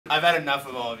I've had enough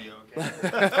of all of you,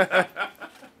 okay?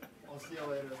 I'll see you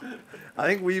later. I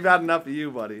think we've had enough of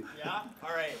you, buddy. Yeah?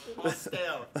 Alright, I'll stay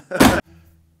out.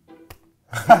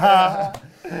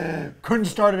 Couldn't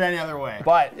start it any other way.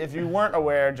 But if you weren't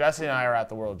aware, Jesse and I are at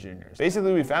the World Juniors.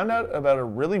 Basically, we found out about a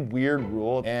really weird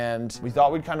rule, and we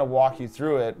thought we'd kind of walk you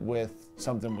through it with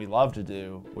something we love to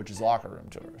do, which is locker room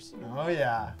tours. Oh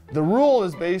yeah. The rule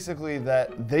is basically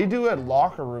that they do a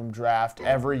locker room draft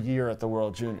every year at the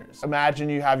World Juniors. Imagine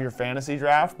you have your fantasy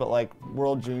draft, but like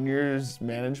World Juniors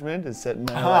management is sitting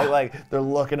there, like they're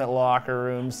looking at locker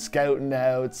rooms, scouting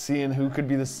out, seeing who could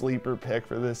be the sleeper pick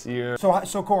for this year.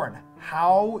 So Corwin,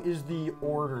 how is the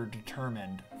order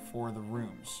determined for the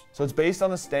rooms? So it's based on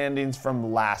the standings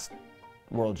from last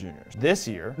World Juniors. This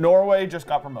year, Norway just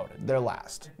got promoted. They're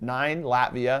last. 9,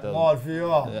 Latvia.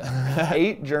 Latvia.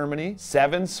 8, Germany.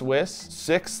 7, Swiss.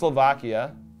 6,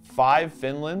 Slovakia. 5,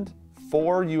 Finland.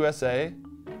 4, USA.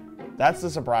 That's the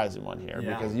surprising one here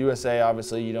because USA,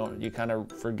 obviously, you kind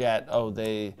of forget, oh,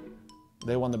 they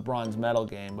won the bronze medal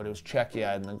game, but it was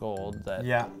Czechia in the gold that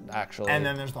actually. And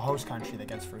then there's the host country that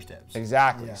gets first dibs.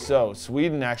 Exactly. Yeah. So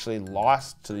Sweden actually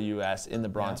lost to the US in the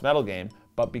bronze medal game,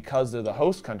 but because they're the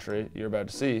host country, you're about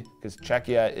to see, because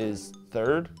Czechia is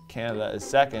 3rd, Canada is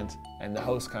 2nd, and the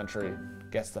host country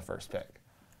gets the first pick.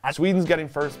 Sweden's getting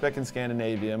first pick in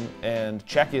Scandinavium, and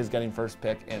Czechia is getting first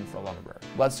pick in Frölundaberg.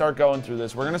 Let's start going through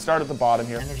this. We're going to start at the bottom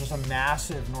here. And there's just a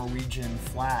massive Norwegian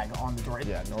flag on the door.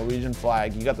 Yeah, Norwegian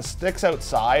flag. You got the sticks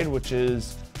outside, which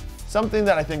is something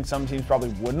that I think some teams probably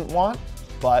wouldn't want,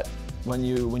 but when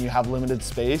you have limited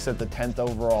space at the 10th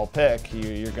overall pick,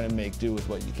 you're going to make do with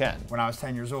what you can. When I was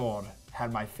 10 years old,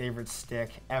 had my favorite stick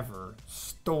ever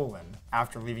stolen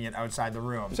after leaving it outside the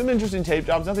room. Some interesting tape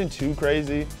jobs, nothing too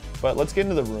crazy, but let's get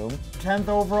into the room. 10th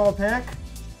overall pick,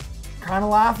 kind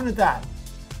of laughing at that.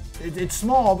 It's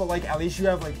small, but like at least you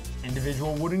have like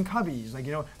individual wooden cubbies. Like,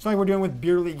 you know, it's not like we're doing with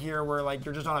beer league here where like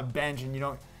you're just on a bench and you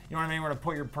don't have anywhere to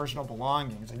put your personal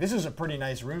belongings. Like, this is a pretty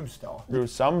nice room still.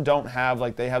 Some don't have,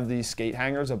 like, they have these skate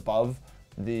hangers above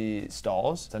the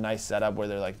stalls. It's a nice setup where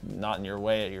they're like not in your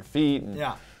way at your feet.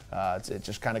 And, it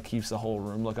just kind of keeps the whole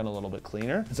room looking a little bit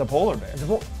cleaner. It's a polar bear.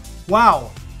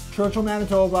 Wow. Churchill,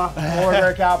 Manitoba, polar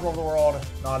bear capital of the world.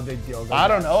 Not a big deal. I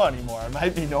don't know anymore. It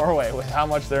might be Norway with how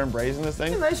much they're embracing this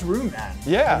thing. It's a nice room, man.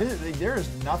 Yeah. Like, there is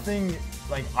nothing,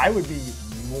 like, I would be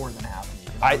more than happy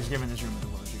if I was given this room at the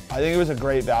World Juniors. I think it was a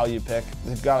great value pick.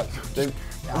 They've got value.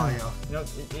 You know,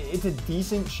 it's a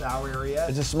decent shower area.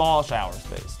 It's a small shower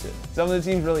space too. Some of the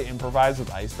teams really improvise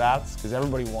with ice baths because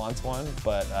everybody wants one,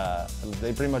 but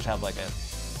they pretty much have like it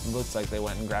looks like they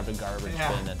went and grabbed a garbage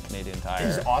bin at Canadian Tire.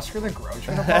 Is Oscar the Grouch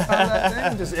gonna pop out of that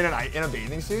thing? Just in a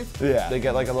bathing suit? Yeah. They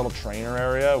get like a little trainer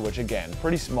area, which again,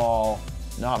 pretty small,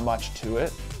 not much to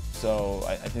it. So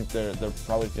I think they're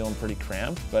probably feeling pretty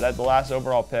cramped. But at the last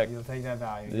overall pick, you'll take that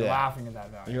value. You're laughing at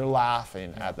that value. You're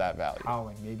laughing at that value.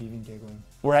 Howling, maybe even giggling.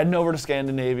 We're heading over to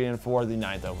Scandinavian for the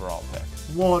 9th overall pick.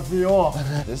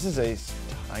 Latvia. This is a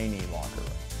tiny locker room.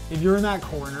 If you're in that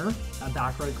corner, that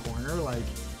back right corner, like,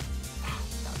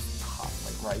 that's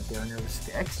tough, like right there near the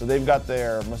sticks. So they've got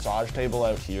their massage table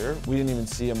out here. We didn't even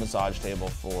see a massage table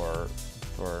for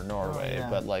Norway,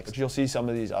 but like you'll see some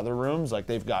of these other rooms, like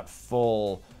they've got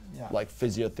full like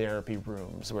physiotherapy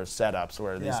rooms where setups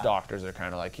where these doctors are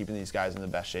kind of like keeping these guys in the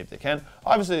best shape they can.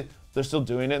 Obviously, they're still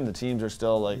doing it and the teams are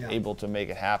still like able to make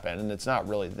it happen, and it's not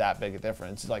really that big a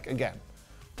difference. Like, again,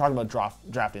 talking about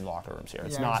drafting locker rooms here.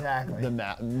 It's not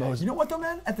the most. You know what though,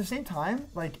 man? At the same time,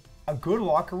 like, a good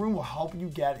locker room will help you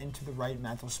get into the right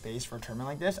mental space for a tournament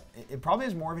like this. It probably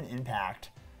has more of an impact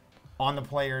on the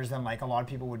players than like a lot of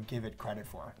people would give it credit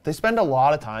for. They spend a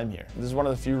lot of time here. This is one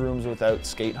of the few rooms without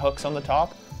skate hooks on the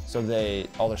top, so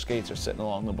all their skates are sitting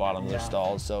along the bottom of their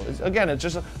stalls. So again, it's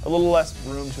just a little less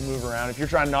room to move around. If you're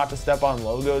trying not to step on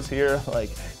logos here,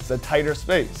 like, it's a tighter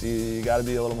space. You got to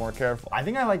be a little more careful. I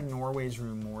think I like Norway's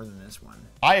room more than this one.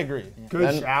 I agree. Yeah.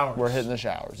 Good showers. We're hitting the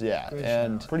showers,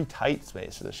 and pretty tight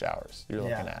space for the showers you're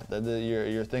looking at.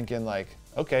 You're thinking like,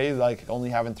 okay, like only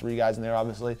having 3 guys in there,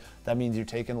 obviously, that means you're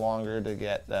taking longer to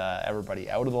get everybody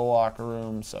out of the locker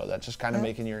room, so that's just kind of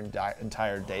making your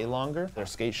entire day longer. Their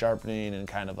skate sharpening and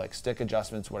kind of like stick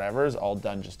adjustments, whatever, is all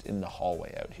done just in the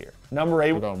hallway out here. Number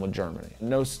 8, we're going with Germany.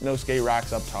 No skate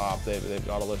racks up top. They've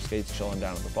got all their skates chilling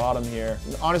down at the bottom here.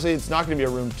 Honestly, it's not going to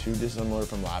be a room too dissimilar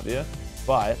from Latvia,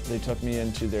 but they took me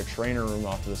into their trainer room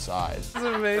off to the side. That's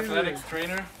amazing. Athletics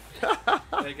trainer. Those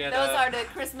are the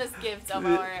Christmas gifts of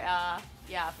our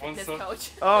fitness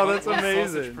coach. Oh, that's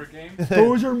amazing. Per game.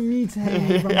 Those are meats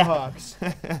hanging from hooks.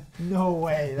 No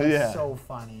way. That's so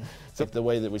funny. So the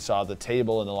way that we saw the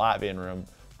table in the Latvian room,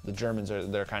 The Germans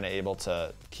they're kind of able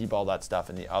to keep all that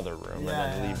stuff in the other room and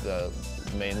then leave the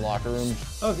main locker room.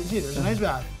 Oh, see, there's a nice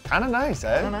bath. Kind of nice,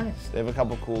 eh? Kind of nice. They have a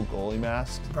couple cool goalie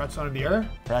masks. Pretzel and a beer?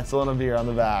 Pretzel and a beer on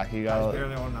the back. You got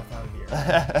barely old enough to have a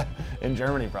beer. In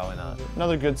Germany, probably not.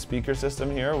 Another good speaker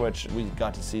system here, which we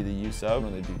got to see the use of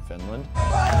when they beat Finland.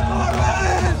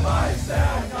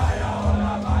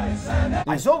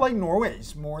 I still like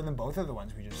Norway's more than both of the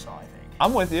ones we just saw, I think.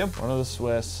 I'm with you. One of the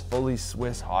fully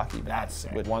Swiss hockey bats. That's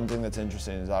sick. With one thing that's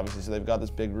interesting is obviously, so they've got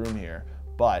this big room here,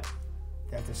 but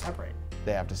They have to separate.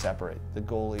 they have to separate. The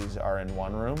goalies are in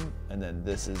one room, and then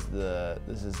this is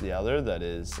the other that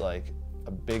is like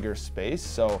a bigger space.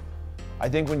 So I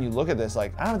think when you look at this,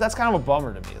 like, I don't know, that's kind of a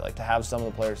bummer to me, like to have some of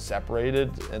the players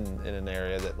separated in an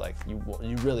area that like you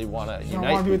really want to You unite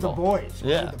don't want to be with the people. boys.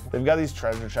 Yeah, they've got these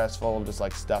treasure chests full of just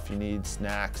like stuff you need,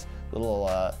 snacks, little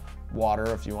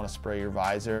water if you want to spray your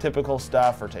visor, typical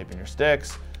stuff for taping your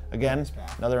sticks. Again,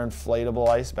 another inflatable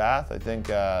ice bath. I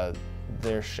think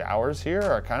their showers here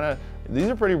are kind of, these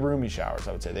are pretty roomy showers,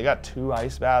 I would say. They got 2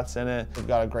 ice baths in it. They've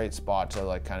got a great spot to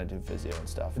like kind of do physio and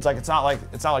stuff. It's not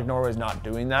like Norway's not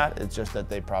doing that. It's just that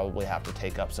they probably have to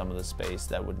take up some of the space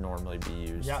that would normally be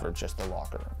used for just the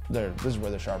locker room. This is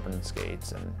where they're sharpening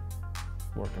skates and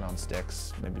working on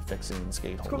sticks, maybe fixing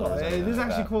skate holders. Cool. Hey, this is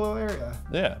actually a cool little area.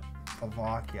 Yeah.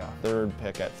 Slovakia. 3rd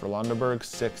pick for Lundeberg,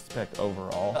 6th pick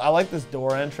overall. I like this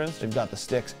door entrance. They've got the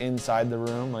sticks inside the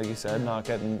room, like you said, not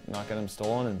getting them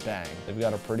stolen, and bang, they've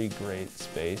got a pretty great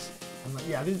space.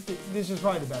 Yeah, this is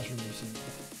probably the best room you've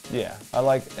seen. Yeah, I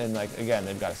like, and like again,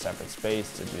 they've got a separate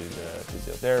space to do the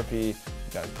physiotherapy.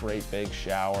 They've got a great big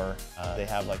shower. They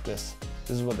have like this.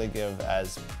 This is what they give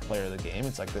as player of the game.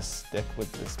 It's like this stick with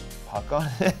this puck on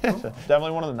it.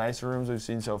 Definitely one of the nicer rooms we've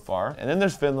seen so far. And then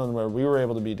there's Finland, where we were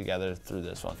able to be together through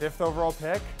this one. 5th overall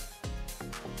pick,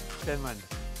 Finland.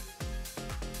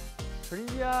 Pretty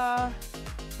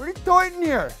tight in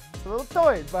here. It's a little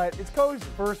tight, but it's cozy.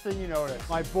 First thing you notice,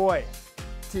 my boy,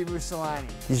 Teemu Selänne.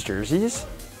 These jerseys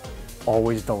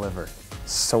always deliver.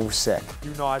 So sick.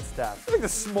 Do not step. It's like the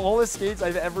smallest skates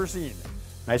I've ever seen.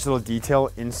 Nice little detail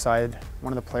inside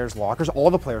one of the players' lockers. All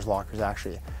the players' lockers,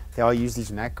 actually. They all use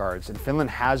these neck guards, and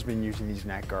Finland has been using these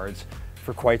neck guards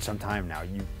for quite some time now.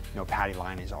 You know, Patty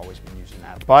Laine's always been using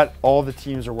that. But all the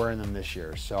teams are wearing them this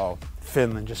year, so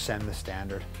Finland just set the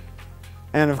standard.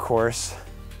 And of course,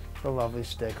 the lovely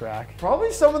stick rack.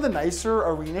 Probably some of the nicer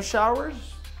arena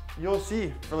showers you'll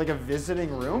see for like a visiting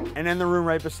room. And in the room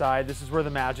right beside, this is where the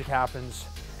magic happens.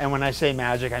 And when I say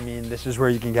magic, I mean this is where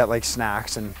you can get like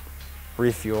snacks and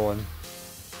refuel and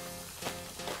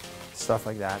stuff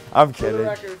like that. I'm kidding. For the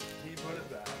record, he put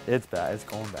it back. It's bad. It's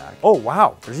going back. Oh,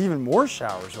 wow. There's even more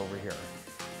showers over here.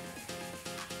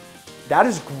 That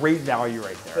is great value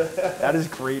right there. That is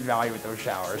great value with those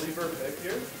showers. Sleeper pick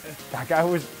here. That guy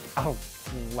was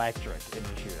electric in the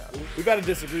shootout. We've got a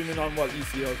disagreement on what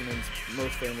UC Oakland's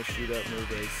most famous shootout move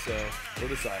is, so we're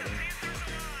deciding.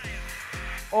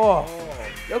 Oh.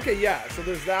 Okay, yeah, so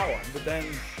there's that one, but then...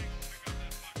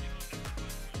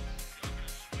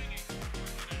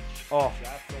 Oh.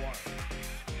 That's the one.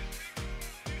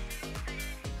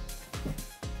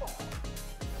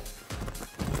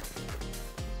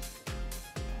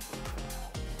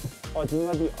 Oh, do you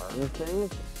have the arm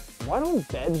things? Why don't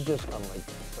beds just come like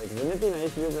this? Like, wouldn't it be nice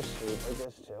if you ever sleep like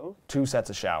this too? 2 sets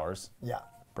of showers. Yeah.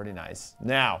 Pretty nice.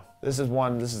 Now, this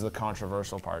is the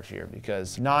controversial part here,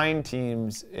 because 9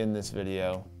 teams in this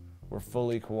video were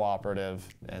fully cooperative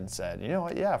and said, you know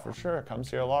what, yeah, for sure, come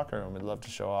see our locker room. We'd love to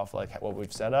show off like what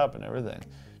we've set up and everything.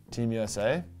 Team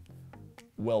USA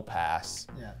will pass.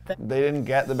 Yeah. They didn't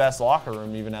get the best locker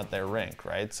room even at their rink,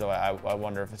 right? So I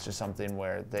wonder if it's just something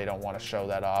where they don't want to show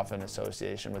that off in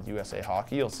association with USA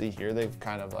Hockey. You'll see here they've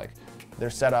kind of like, they're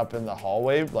set up in the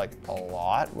hallway like a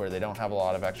lot, where they don't have a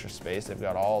lot of extra space. They've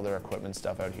got all their equipment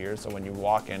stuff out here. So when you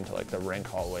walk into like the rink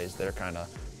hallways, they're kind of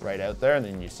right out there, and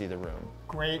then you see the room.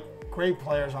 Great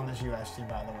players on this US team,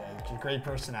 by the way. Great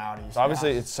personalities. So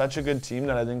obviously, it's such a good team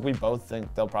that I think we both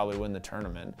think they'll probably win the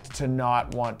tournament. To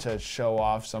not want to show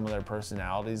off some of their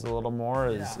personalities a little more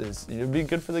is it'd be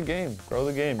good for the game, grow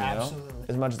the game, you know?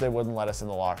 As much as they wouldn't let us in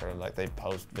the locker room, like they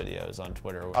post videos on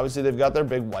Twitter. Obviously, they've got their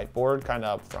big whiteboard kind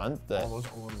of up front. All those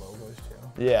old logos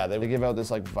too. Yeah, they give out this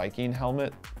like Viking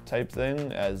helmet type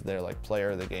thing as their like player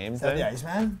of the game thing. The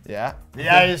Iceman? Yeah. The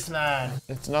Iceman.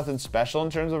 It's nothing special in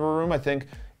terms of a room. I think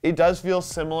it does feel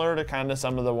similar to kind of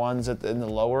some of the ones in the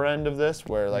lower end of this,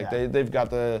 where like they've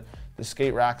got the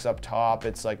skate racks up top.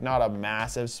 It's like not a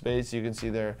massive space. You can see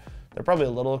they're probably a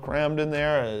little crammed in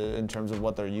there in terms of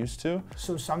what they're used to.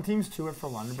 So some teams too, for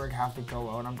Lundeberg, have to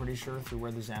go out, I'm pretty sure, through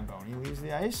where the Zamboni leaves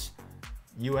the ice.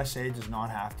 USA does not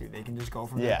have to. They can just go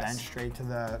from the bench straight to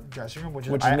the dressing room, which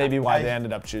is maybe why they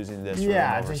ended up choosing this room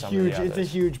over some of the others. It's a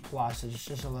huge plus. It's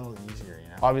just a little easier, you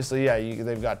know. Obviously, yeah,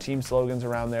 they've got team slogans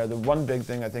around there. The one big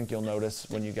thing I think you'll notice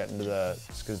when you get into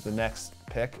because the next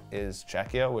pick is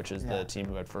Czechia, which is the team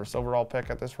who had first overall pick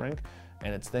at this rink,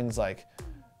 and it's things like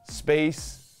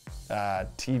space,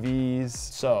 TVs.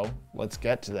 So let's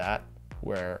get to that,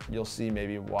 where you'll see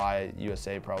maybe why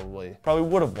USA probably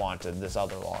would have wanted this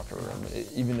other locker room,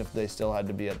 even if they still had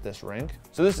to be at this rink.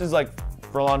 So this is like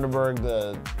for Lundenburg,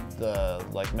 the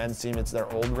like men's team, it's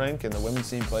their old rink, and the women's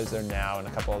team plays there now and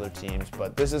a couple other teams.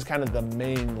 But this is kind of the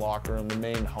main locker room, the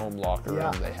main home locker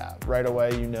room they have. Right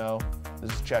away, you know,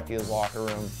 this is Czechia's locker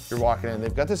room. You're walking in,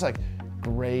 they've got this like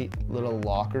great little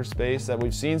locker space that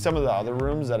we've seen some of the other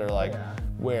rooms that are like,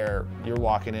 where you're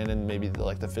walking in and maybe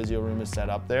like the physio room is set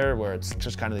up there, where it's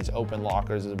just kind of these open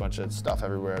lockers, there's a bunch of stuff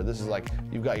everywhere. This is like,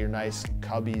 you've got your nice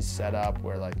cubbies set up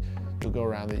where like, you'll go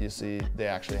around that you see they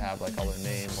actually have like all their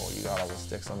names, or you got all the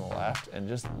sticks on the left, and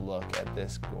just look at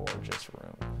this gorgeous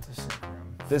room. It's a sick room.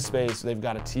 This space, they've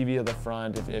got a TV at the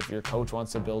front. If your coach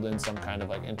wants to build in some kind of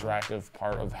like interactive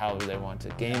part of how they want to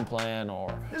game plan,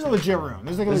 or this is a legit room.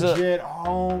 This is like a legit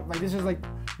home. Like this is like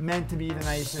meant to be the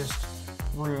nicest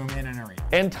room in an arena.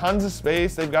 And tons of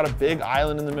space. They've got a big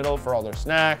island in the middle for all their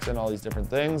snacks and all these different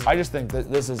things. I just think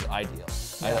that this is ideal.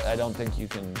 I don't think you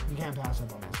can. You can't pass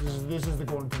up on this. This is the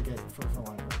golden ticket for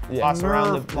London. Yeah, toss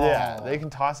around they can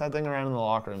toss that thing around in the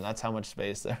locker room. That's how much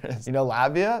space there is. You know,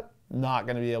 Latvia, not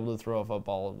going to be able to throw a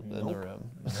football in the room.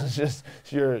 It's just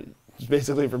you're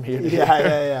basically from here to here.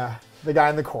 Yeah. The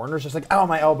guy in the corner is just like, ow,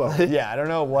 my elbow. Yeah, I don't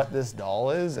know what this doll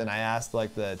is, and I asked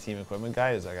like the team equipment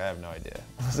guy. He's like, I have no idea.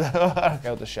 So I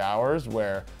got the showers,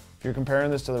 where if you're comparing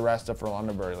this to the rest of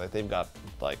Lundenburg, like they've got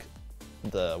like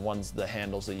the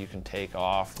handles that you can take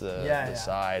off the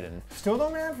side. And still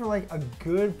though, man, for like a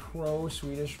good pro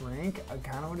Swedish rink, I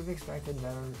kind of would have expected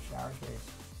better shower space.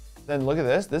 Then look at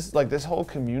this. This whole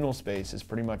communal space is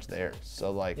pretty much theirs.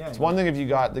 So like, it's one thing if you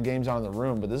got the games on in the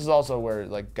room, but this is also where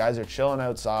like guys are chilling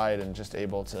outside and just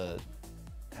able to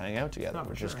hang out together,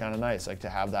 which is kind of nice. Like to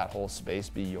have that whole space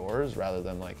be yours, rather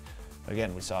than like,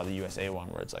 again, we saw the USA one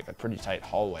where it's like a pretty tight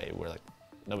hallway where like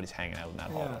nobody's hanging out in that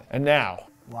hallway. And now,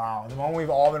 wow, the one we've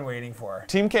all been waiting for.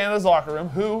 Team Canada's locker room,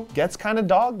 who gets kind of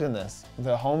dogged in this.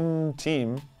 The home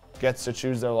team gets to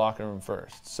choose their locker room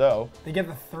first. So they get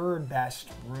the third best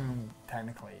room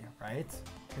technically, right?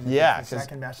 Yeah, the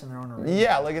second best in their own room.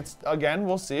 Yeah, like it's, again,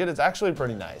 we'll see it. It's actually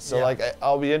pretty nice. So like,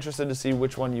 I'll be interested to see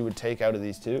which one you would take out of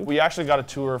these two. We actually got a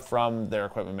tour from their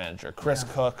equipment manager, Chris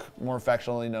Cook, more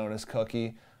affectionately known as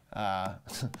Cookie.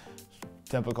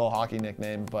 Typical hockey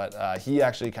nickname, but he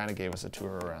actually kind of gave us a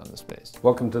tour around the space.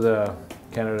 Welcome to the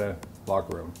Canada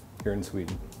locker room here in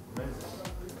Sweden.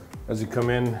 As you come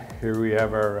in, here we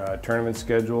have our tournament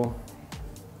schedule,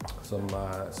 some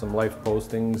life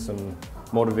postings, some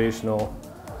motivational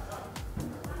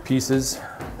pieces.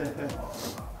 We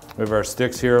have our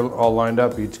sticks here all lined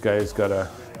up. Each guy's got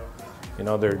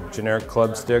their generic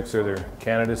club sticks or their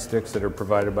Canada sticks that are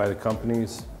provided by the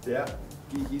companies. Yeah,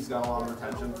 he's got a lot of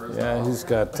attention for his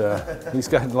he's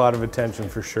got a lot of attention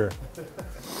for sure.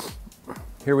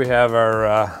 Here we have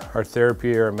our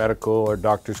therapy, our medical, our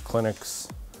doctor's clinics.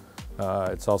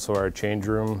 It's also our change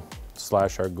room /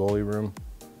 our goalie room.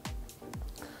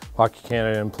 Hockey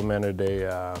Canada implemented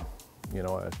a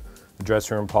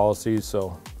dressing room policy,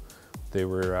 so they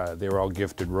were all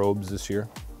gifted robes this year.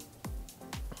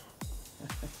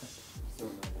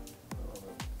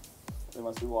 They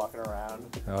must be walking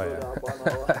around. Oh yeah. Up on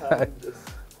the line,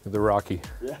 The Rocky.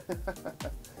 Yeah.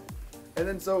 And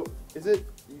then so you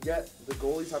get the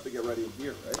goalies have to get ready in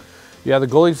here, right? Yeah, the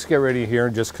goalies get ready here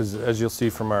just because, as you'll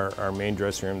see from our main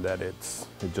dressing room, that it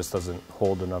just doesn't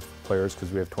hold enough players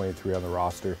because we have 23 on the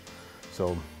roster.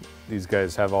 So these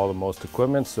guys have all the most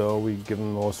equipment, so we give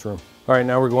them the most room. All right,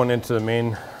 now we're going into the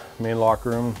main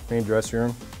locker room, main dressing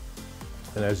room.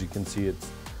 And as you can see,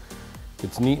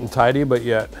 it's neat and tidy, but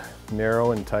yet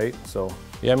narrow and tight. So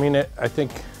yeah, I mean, I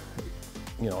think,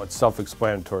 it's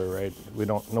self-explanatory, right?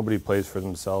 Nobody plays for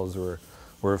themselves.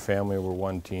 We're a family, we're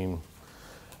one team.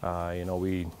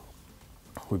 We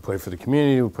play for the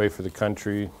community, we play for the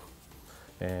country,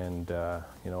 and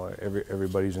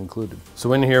everybody's included.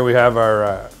 So in here we have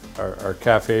our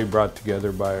cafe brought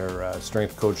together by our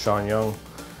strength coach Sean Young.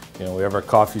 We have our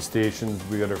coffee stations,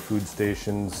 we got our food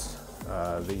stations,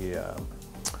 the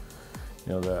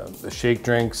shake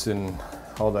drinks and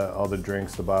all the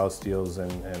drinks, the BioSteels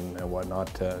and whatnot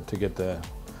to get the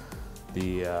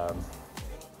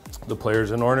players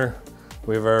in order.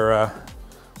 We have our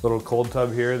little cold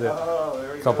tub here that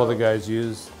a couple of the guys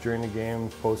use during the game,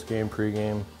 post-game,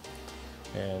 pre-game.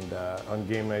 And on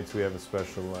game nights, we have a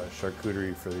special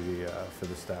charcuterie for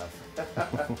the staff. That's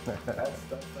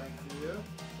thanks to you.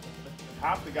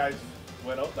 Half the guys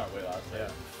went out that way last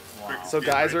night. Wow. So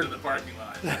guys are in the parking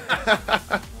lot.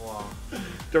 Wow.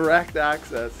 direct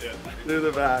access through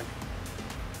the back.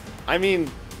 I mean,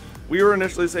 we were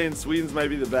initially saying Sweden's might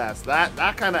be the best. That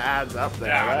kind of adds up there.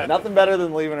 Yeah, right? Nothing better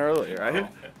than leaving early, right?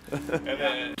 And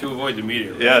then, to avoid the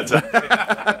media. Right?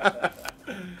 Yeah.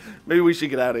 Maybe we should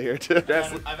get out of here too. I've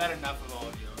had enough of all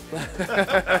of you.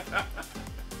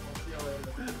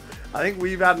 I think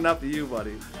we've had enough of you,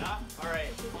 buddy. Yeah?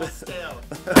 Alright, we'll stay out.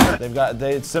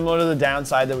 It's similar to the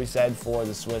downside that we said for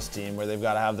the Swiss team, where they've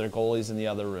got to have their goalies in the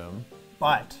other room.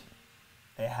 But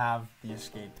they have the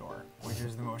escape door, which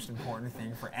is the most important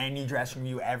thing for any dressing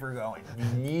room you ever go in.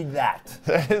 You need that.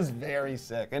 That is very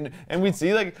sick. And we'd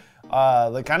see like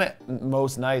kind of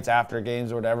most nights after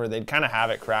games or whatever, they'd kind of have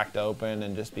it cracked open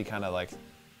and just be kind of like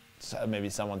maybe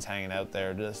someone's hanging out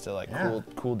there just to like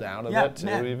cool down a bit too,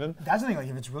 man, even. That's the thing, like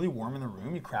if it's really warm in the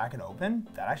room, you crack it open,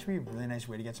 that'd actually be a really nice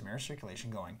way to get some air circulation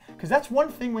going. Because that's one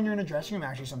thing when you're in a dressing room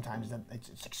actually sometimes, that it's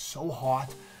like so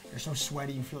hot, you're so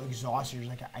sweaty, you feel exhausted, you're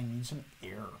just like, I need some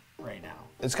air right now.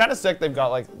 It's kind of sick. They've got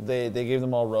like, they gave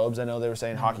them all robes. I know they were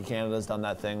saying Hockey Canada's done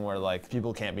that thing where like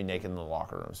people can't be naked in the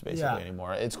locker rooms basically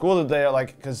anymore. It's cool that they're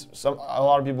like, because a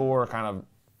lot of people were kind of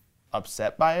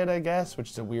upset by it, I guess,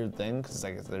 which is a weird thing because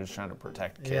like they're just trying to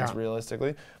protect kids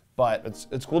realistically. But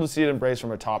it's cool to see it embraced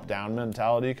from a top-down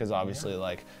mentality because obviously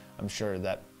like I'm sure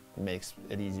that makes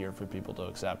it easier for people to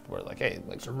accept where like, hey,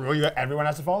 like it's a rule everyone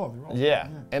has to follow the rules. Yeah,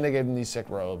 and they gave them these sick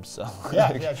robes, so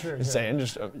sure. Saying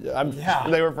just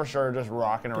they were for sure just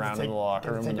rocking around in the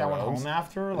locker room. Take in that the one robes. home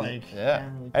after, like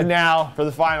And now for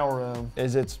the final room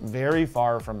it's very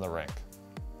far from the rink.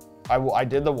 I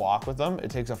did the walk with them. It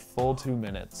takes a full 2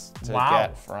 minutes to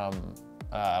get from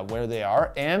where they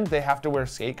are, and they have to wear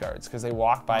skate guards because they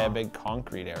walk by a big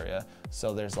concrete area.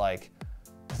 So there's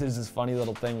this funny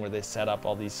little thing where they set up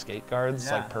all these skate guards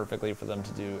like perfectly for them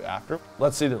to do after.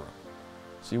 Let's see the room.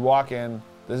 So you walk in.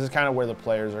 This is kind of where the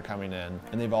players are coming in,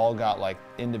 and they've all got like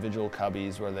individual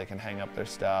cubbies where they can hang up their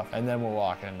stuff, and then we'll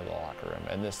walk into the locker room,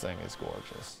 and this thing is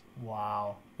gorgeous.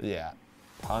 Wow. Yeah.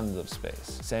 Tons of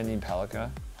space. Sandine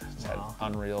Pellikka had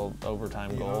unreal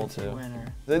overtime goal too.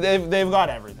 They've got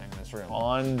everything in this room.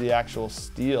 On the actual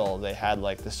steel, they had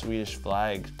like the Swedish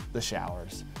flag, the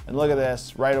showers. And look at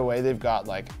this, right away they've got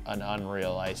like an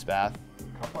unreal ice bath.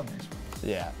 A couple of nice ones.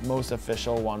 Yeah, most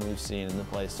official one we've seen in the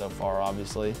place so far,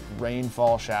 obviously.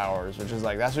 Rainfall showers, which is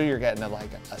like, that's what you're getting at like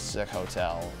a sick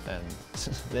hotel, and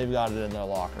they've got it in their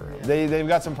locker room. They've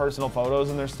got some personal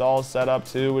photos in their stalls set up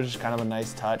too, which is kind of a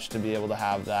nice touch to be able to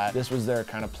have that. This was their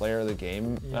kind of player of the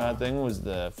game thing, was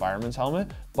the fireman's helmet,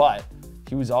 but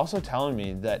he was also telling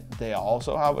me that they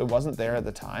also have, it wasn't there at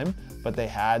the time, but they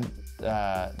have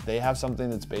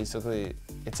something that's basically,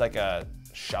 it's like a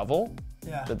shovel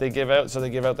that they give out. So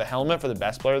they give out the helmet for the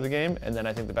best player of the game, and then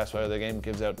I think the best player of the game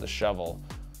gives out the shovel,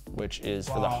 which is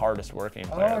for the hardest working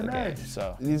player of the game.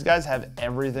 So these guys have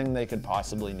everything they could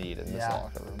possibly need in this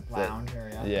locker room. Lounge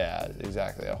area. Yeah,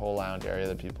 exactly. A whole lounge area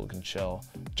that people can chill.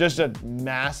 Just a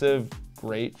massive,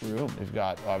 great room. We've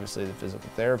got obviously the physical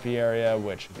therapy area,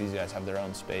 which these guys have their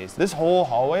own space. This whole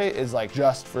hallway is like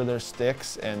just for their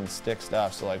sticks and stick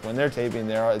stuff. So like when they're taping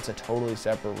there, it's a totally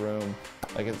separate room.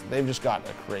 Like they've just got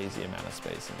a crazy amount of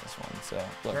space in this one. So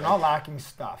look, they're not lacking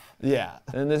stuff. Yeah,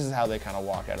 and this is how they kind of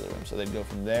walk out of the room. So they'd go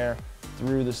from there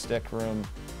through the stick room,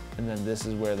 and then this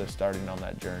is where they're starting on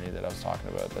that journey that I was talking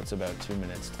about. That's about 2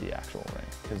 minutes to the actual rink,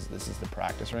 because this is the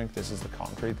practice rink. This is the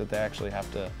concrete that they actually have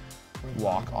to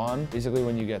walk on. Basically,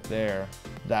 when you get there,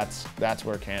 that's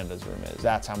where Canada's room is.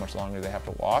 That's how much longer they have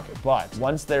to walk. But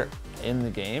once they're in the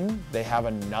game, they have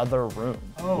another room.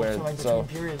 Oh, where, so like between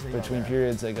periods between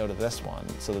periods they go to this one,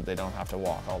 so that they don't have to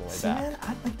walk all the way back.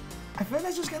 Man, I feel like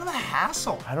that's just kind of a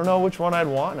hassle. I don't know which one I'd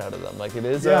want out of them. Like it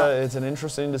is it's an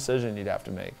interesting decision you'd have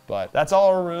to make. But that's all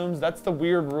our rooms. That's the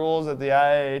weird rules at the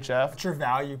IIHF. What's your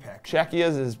value pick?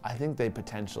 Czechia's is, I think they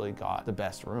potentially got the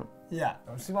best room. Yeah,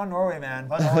 don't sleep on Norway, man.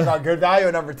 Norway got good value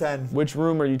at number 10. Which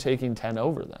room are you taking 10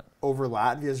 over then? Over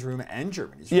Latvia's room and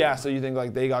Germany's room. Yeah, so you think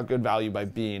like they got good value by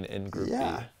being in Group B.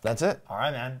 That's it. All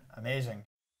right, man. Amazing.